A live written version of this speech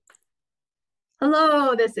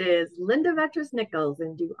Hello, this is Linda Vetras Nichols,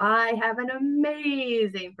 and do I have an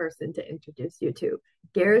amazing person to introduce you to?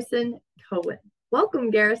 Garrison Cohen. Welcome,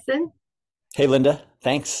 Garrison. Hey, Linda.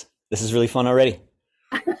 Thanks. This is really fun already.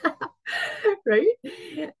 Right?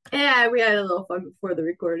 And we had a little fun before the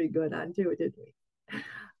recording going on too, didn't we?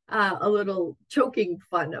 A little choking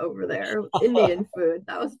fun over there. Indian food.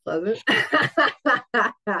 That was pleasant.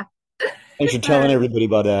 Thanks for All telling right. everybody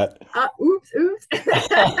about that. Oops.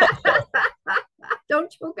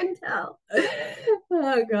 Don't choke and tell.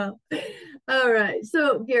 Oh god. All right.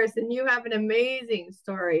 So Garrison, you have an amazing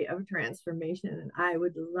story of transformation, and I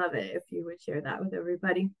would love it if you would share that with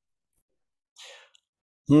everybody.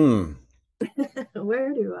 Hmm.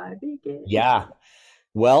 Where do I begin? Yeah.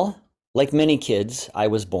 Well, like many kids, I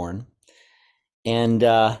was born, and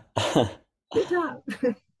Good job.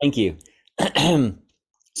 thank you.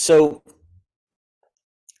 So,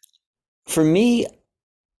 for me,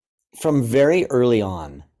 from very early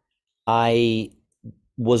on, I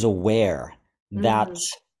was aware that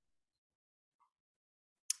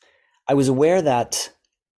Mm,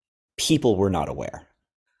 people were not aware,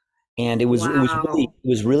 and wow. it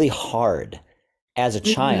was really hard as a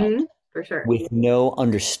child For sure. with no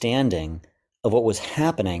understanding of what was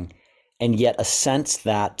happening, and yet a sense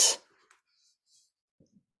that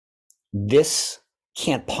this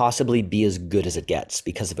can't possibly be as good as it gets,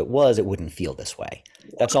 because if it was, it wouldn't feel this way.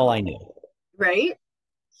 That's all I Wow. knew. Right?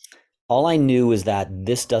 All I knew is that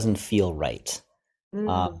this doesn't feel right. Mm,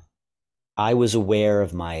 Um, I was aware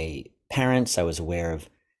of my parents, I was aware of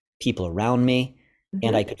people around me,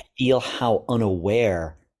 and I hmm. could feel how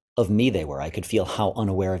unaware of me they were. I could feel how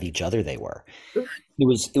unaware of each other they were. It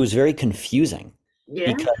was very confusing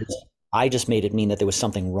Yeah. because I just made it mean that there was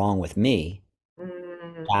something wrong with me,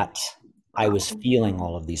 Mm, that I was wow. feeling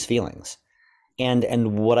all of these feelings.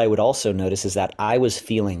 And what I would also notice is that I was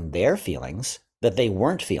feeling their feelings that they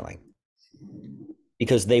weren't feeling,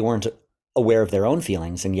 because they weren't aware of their own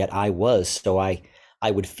feelings, and yet I was. So I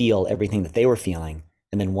would feel everything that they were feeling,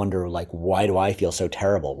 and then wonder, like, why do I feel so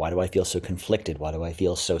terrible? Why do I feel so conflicted? Why do I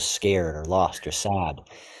feel so scared or lost or sad?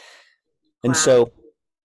 And Wow. so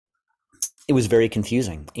it was very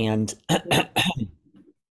confusing. And Yeah.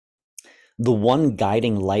 the one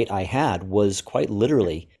guiding light I had was quite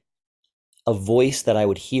literally a voice that I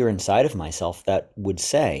would hear inside of myself that would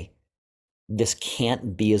say, this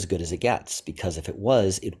can't be as good as it gets, because if it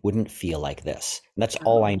was, it wouldn't feel like this. And that's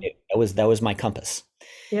all I Um, knew. That was my compass.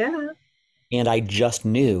 yeah. And I just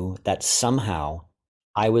knew that somehow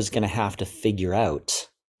I was going to have to figure out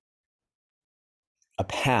a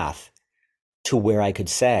path to where I could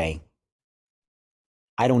say,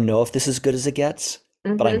 I don't know if this is as good as it gets,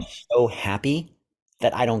 but I'm Hmm. so happy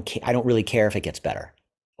that I don't really care if it gets better.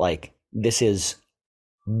 Like, this is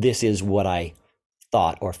what I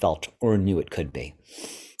thought or felt or knew it could be.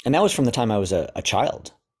 And that was from the time I was a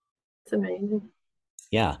child. It's amazing.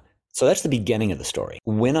 Yeah. So that's the beginning of the story.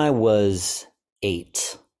 When I was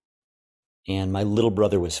 8 and my little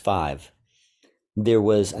brother was 5, there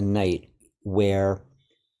was a night where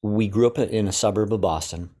we grew up in a suburb of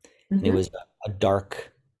Boston, and it Hmm. was a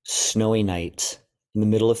dark, snowy night in the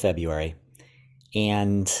middle of February.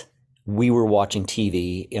 And we were watching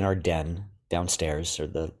TV in our den downstairs, or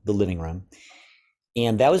the living room.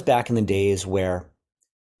 And that was back in the days where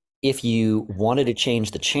if you wanted to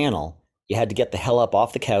change the channel, you had to get the hell up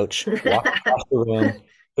off the couch, walk across the room,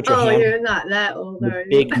 put your Oh, hand you're not that old, on the are you?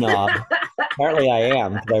 big knob. Apparently, I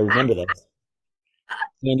am, because I remember this.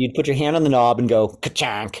 And you'd put your hand on the knob and go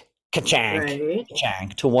ka-chank, ka-chank, Right.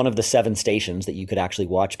 ka-chank to one of the 7 stations that you could actually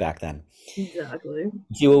watch back then. Exactly.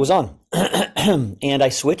 See what was on. And I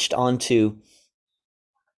switched onto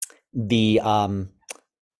the I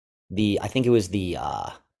think it was the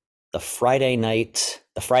Friday night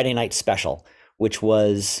special, which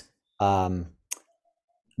was um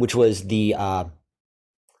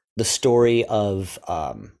the story of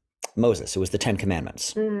Moses. It was the Ten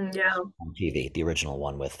Commandments Yeah. on TV, the original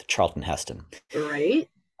one with Charlton Heston. Right.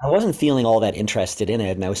 I wasn't feeling all that interested in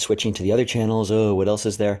it, and I was switching to the other channels. Oh, what else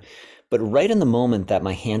is there? But right in the moment that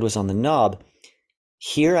my hand was on the knob,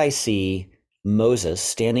 here I see Moses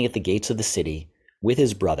standing at the gates of the city with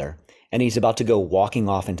his brother, and he's about to go walking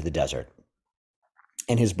off into the desert.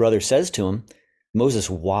 And his brother says to him, Moses,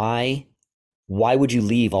 why would you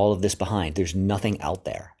leave all of this behind? There's nothing out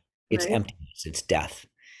there. It's Right. emptiness, it's death.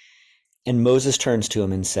 And Moses turns to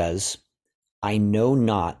him and says, I know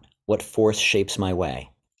not what force shapes my way,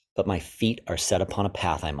 but my feet are set upon a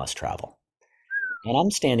path I must travel. And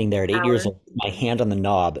I'm standing there at 8 years Power. old, my hand on the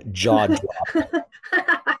knob, jaw dropped.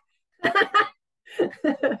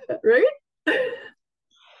 Right?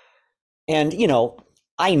 And,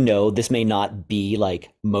 I know this may not be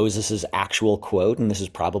like Moses's actual quote, and this is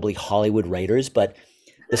probably Hollywood writers, but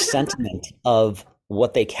the sentiment of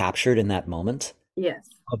what they captured in that moment Yes.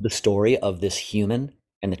 of the story of this human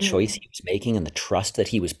and the choice Mm. he was making and the trust that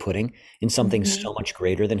he was putting in something Hmm. so much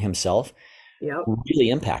greater than himself Yep. really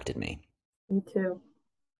impacted me. Me too.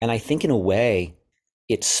 And I think in a way,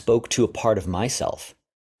 it spoke to a part of myself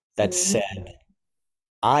that Hmm. said,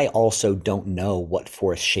 I also don't know what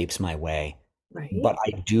force shapes my way, Right. but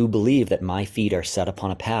I do believe that my feet are set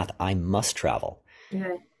upon a path I must travel.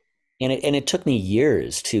 Yeah. And it took me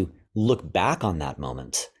years to look back on that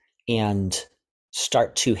moment and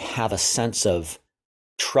start to have a sense of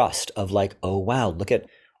trust of like, oh wow, look at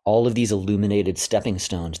all of these illuminated stepping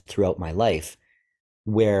stones throughout my life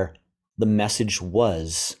where the message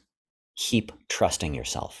was keep trusting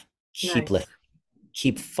yourself, keep Nice. lifting,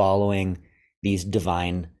 keep following these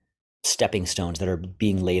divine stepping stones that are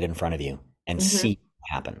being laid in front of you and Hmm. see what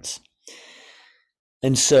happens.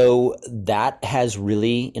 And so that has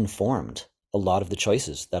really informed a lot of the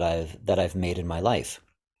choices that I've made in my life.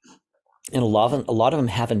 And a lot of them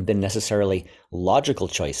haven't been necessarily logical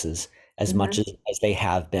choices as much Hmm. as they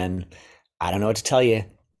have been, I don't know what to tell you.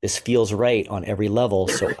 This feels right on every level,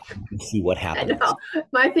 so I'm going to see what I happens. know.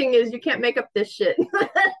 My thing is, you can't make up this shit.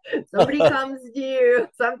 Somebody comes to you,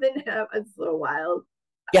 something happens. So wild.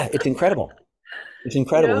 Yeah, it's incredible. It's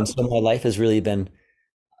incredible. And Yep. so my life has really been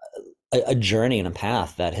a journey and a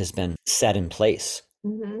path that has been set in place,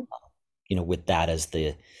 Hmm. with that as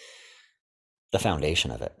the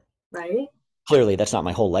foundation of it. Right. Clearly, that's not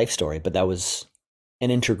my whole life story, but that was an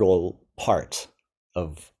integral part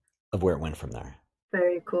of of where it went from there.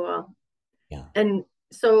 Very cool. Yeah. And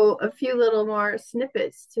so a few little more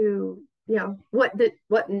snippets to,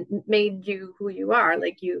 what made you who you are.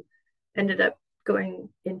 Like you ended up going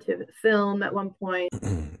into film at one point.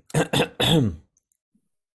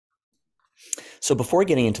 So before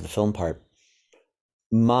getting into the film part,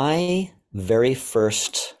 my very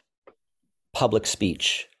first public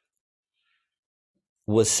speech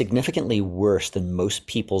was significantly worse than most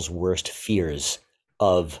people's worst fears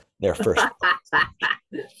of their first.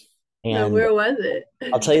 Now, And where was it?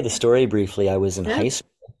 I'll tell you the story briefly. I was in Yeah. high school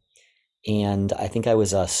and I think I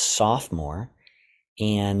was a sophomore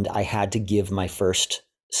and I had to give my first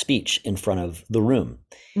speech in front of the room.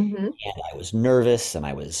 Hmm. And I was nervous and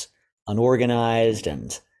I was unorganized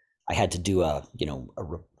and I had to do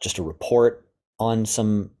just a report on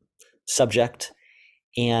some subject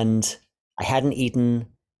and I hadn't eaten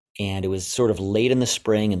and it was sort of late in the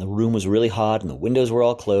spring and the room was really hot and the windows were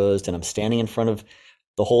all closed and I'm standing in front of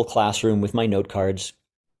the whole classroom with my note cards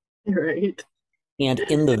Right. and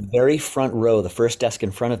in the very front row, the first desk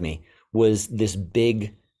in front of me was this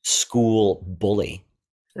big school bully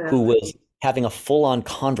who Yeah. was having a full-on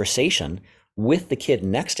conversation with the kid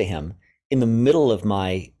next to him in the middle of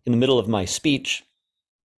my speech,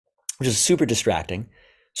 which is super distracting.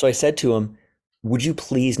 So I said to him, "Would you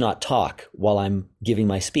please not talk while I'm giving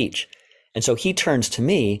my speech?" And so he turns to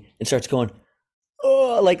me and starts going,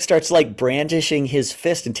 oh, like starts like brandishing his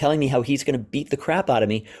fist and telling me how he's going to beat the crap out of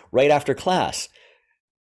me right after class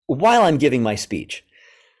while I'm giving my speech.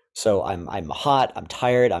 So I'm hot, I'm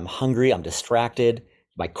tired, I'm hungry, I'm distracted.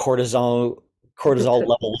 My cortisol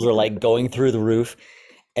levels are like going through the roof.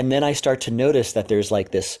 And then I start to notice that there's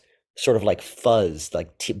like this sort of like fuzz, like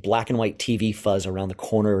black and white TV fuzz around the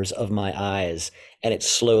corners of my eyes, and it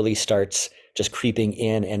slowly starts just creeping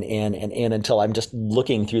in and in and in until I'm just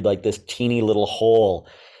looking through like this teeny little hole.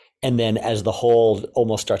 And then as the hole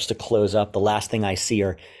almost starts to close up, the last thing I see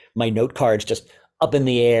are my note cards just up in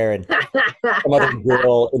the air and some other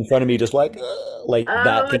girl in front of me just like that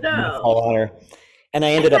Oh thing gonna no. fall on her. And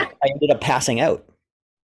I ended up passing out.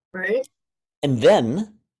 Right. And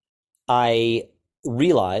then I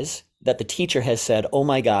realize that the teacher has said, "Oh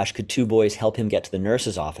my gosh, could two boys help him get to the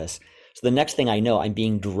nurse's office?" So the next thing I know, I'm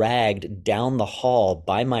being dragged down the hall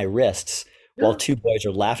by my wrists while two boys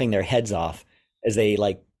are laughing their heads off as they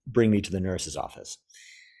like bring me to the nurse's office.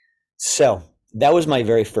 So that was my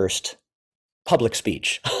very first public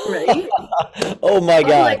speech. Right. Oh my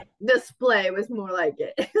God. Public display was more like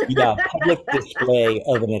it. Yeah, public display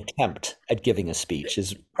of an attempt at giving a speech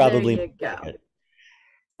is There probably you more go. like it.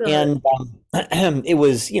 So And it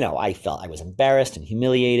was, I felt I was embarrassed and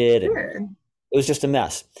humiliated, and sure. it was just a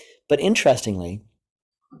mess. But interestingly,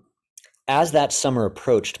 as that summer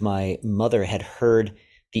approached, my mother had heard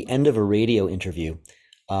the end of a radio interview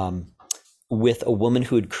um, with a woman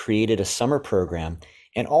who had created a summer program,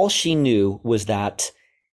 and all she knew was that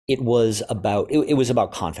it was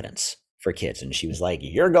about confidence for kids, and she was like,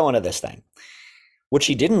 "You're going to this thing." What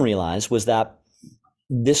she didn't realize was that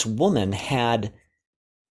this woman had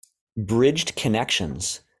bridged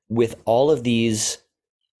connections with all of these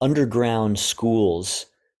underground schools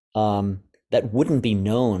that wouldn't be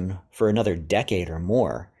known for another decade or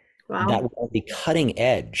more, that Wow. were at the cutting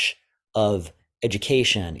edge of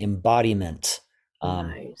education, embodiment, um,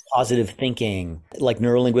 Nice. positive thinking, like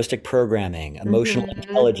neurolinguistic programming, emotional Mm-hmm.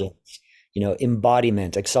 intelligence,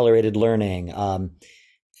 embodiment, accelerated learning,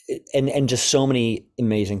 and just so many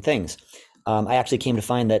amazing things. I actually came to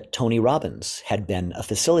find that Tony Robbins had been a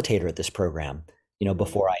facilitator at this program,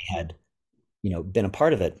 before I had, been a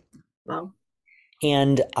part of it. Wow.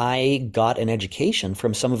 And I got an education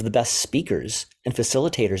from some of the best speakers and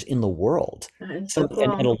facilitators in the world. That is So, so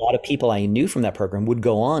and a cool. lot of people I knew from that program would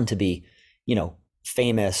go on to be,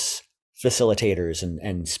 famous facilitators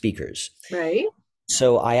and speakers. Right?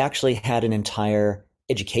 So I actually had an entire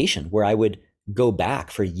education where I would go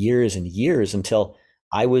back for years and years until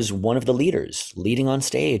I was one of the leaders, leading on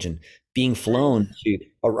stage and being flown Nice. to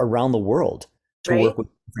around the world to Right? work with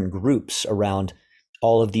different groups around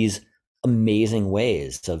all of these amazing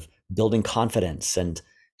ways of building confidence and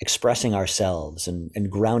expressing ourselves and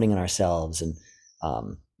grounding in ourselves and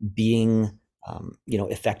um, being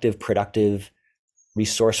effective, productive,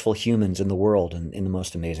 resourceful humans in the world in the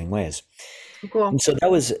most amazing ways. So cool. And so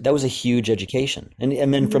that was a huge education. And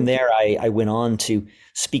then from Mm-hmm. there, I went on to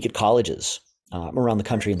speak at colleges around the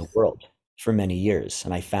country and the Nice. world for many years.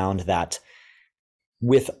 And I found that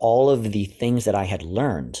with all of the things that I had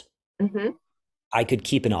learned, Mm-hmm. I could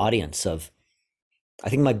keep an audience of, I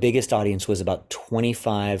think my biggest audience was about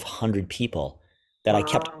 2,500 people that I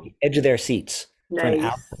kept on Wow. the edge of their seats for an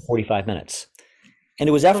hour and Nice. 45 minutes. And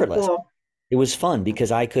it was So effortless. cool. It was fun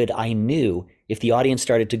because I knew if the audience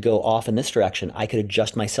started to go off in this direction, I could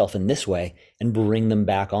adjust myself in this way and bring them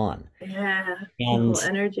back on. Yeah. The And whole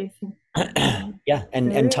energy thing. Mm-hmm. yeah,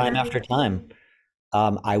 and Very time after nice. time,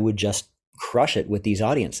 I would just crush it with these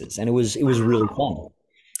audiences, and it was really Wow. fun.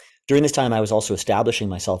 During this time, I was also establishing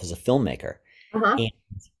myself as a filmmaker, Uh-huh. and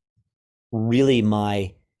really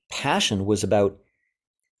my passion was about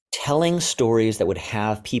telling stories that would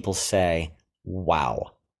have people say,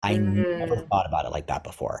 "Wow, I never Mm, thought about it like that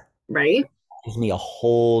before." right? Gives me a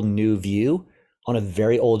whole new view on a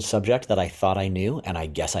very old subject that I thought I knew, and I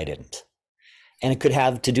guess I didn't. And it could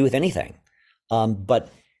have to do with anything. But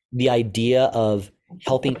the idea of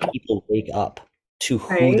helping people wake up to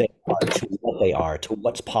who Right? they are, to what they are, to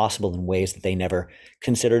what's possible in ways that they never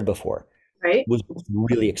considered before Right? was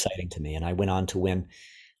really exciting to me. And I went on to win,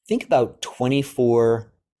 I think, about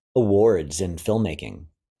 24 awards in filmmaking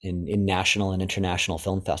in national and international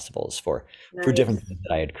film festivals for different Nice. things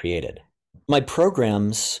that I had created. My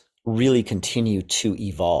programs really continue to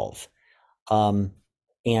evolve. Um,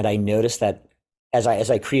 and I noticed that as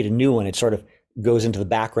I create a new one, it sort of goes into the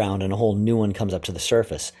background and a whole new one comes up to the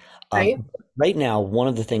surface. Right? Right now, one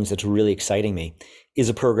of the things that's really exciting me is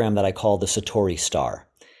a program that I call the Satori Star.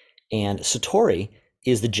 And Satori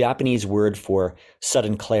is the Japanese word for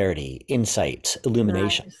sudden clarity, insight,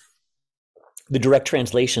 illumination. Nice. The direct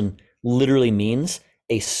translation literally means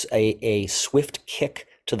a swift kick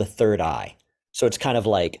to the third eye. So it's kind of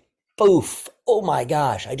like, poof, oh my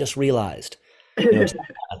gosh, I just realized. It's that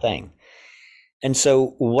kind of thing. And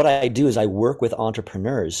so what I do is I work with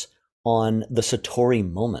entrepreneurs on the Satori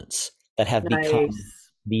moments that have become Nice.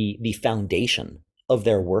 the foundation of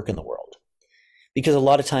their work in the world. Because a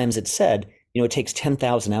lot of times it's said, it takes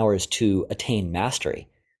 10,000 hours to attain mastery.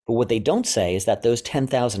 But what they don't say is that those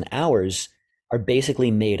 10,000 hours are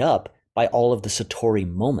basically made up by all of the Satori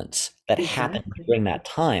moments that happen Exactly. during that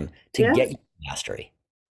time to Yeah. get you mastery.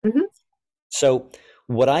 Mm-hmm. So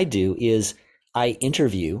what I do is I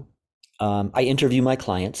interview I interview my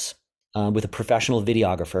clients with a professional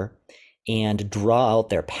videographer and draw out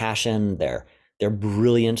their passion, their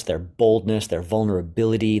brilliance, their boldness, their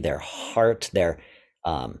vulnerability, their heart, their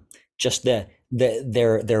um, just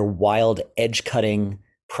their wild edge cutting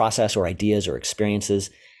process or ideas or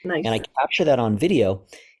experiences, and Nice. I capture that on video,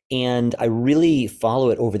 and I really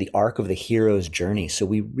follow it over the arc of the hero's journey. So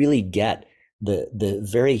we really get the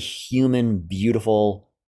very human, beautiful,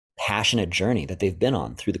 passionate journey that they've been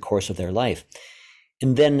on through the course of their life.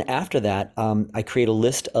 And then after that, I create a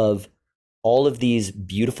list of all of these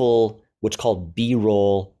beautiful, what's called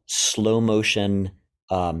B-roll, slow motion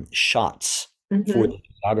shots for Mm-hmm. the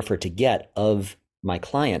photographer to get of my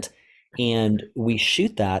client. And we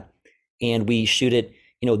shoot that, and we shoot it,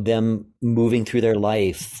 them moving through their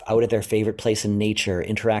life, out at their favorite place in nature,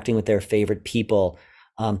 interacting with their favorite people,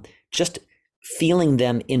 just feeling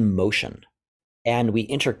them in motion. And we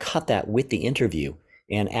intercut that with the interview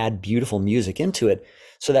and add beautiful music into it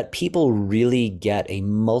so that people really get a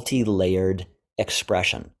multi-layered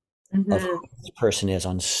expression of who Hmm. this person is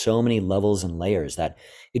on so many levels and layers that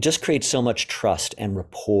it just creates so much trust and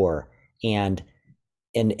rapport and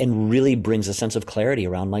and really brings a sense of clarity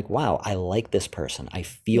around like, wow, I like this person. I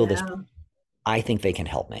feel this. Yeah, I think they can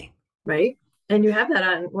help me. right. And you have that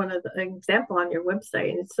on one of the example on your website,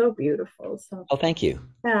 and it's so beautiful. So Oh, thank you.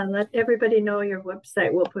 yeah, let everybody know your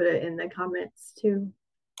website. We'll put it in the comments too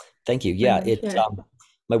Thank you. when Yeah, we it's share.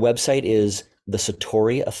 my website is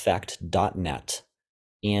thesatorieffect.net.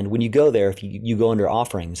 And when you go there, if you go under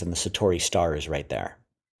offerings and the Satori star is right there.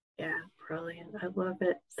 Yeah, brilliant. I love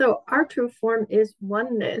it. So our true form is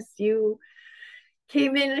oneness. You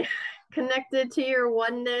came in connected to your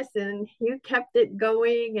oneness and you kept it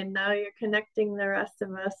going, and now you're connecting the rest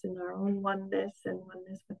of us in our own oneness and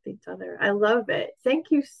oneness with each other. I love it.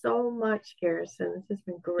 Thank you so much, Garrison. This has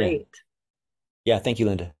been Yeah. great. Yeah, thank you,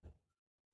 Linda.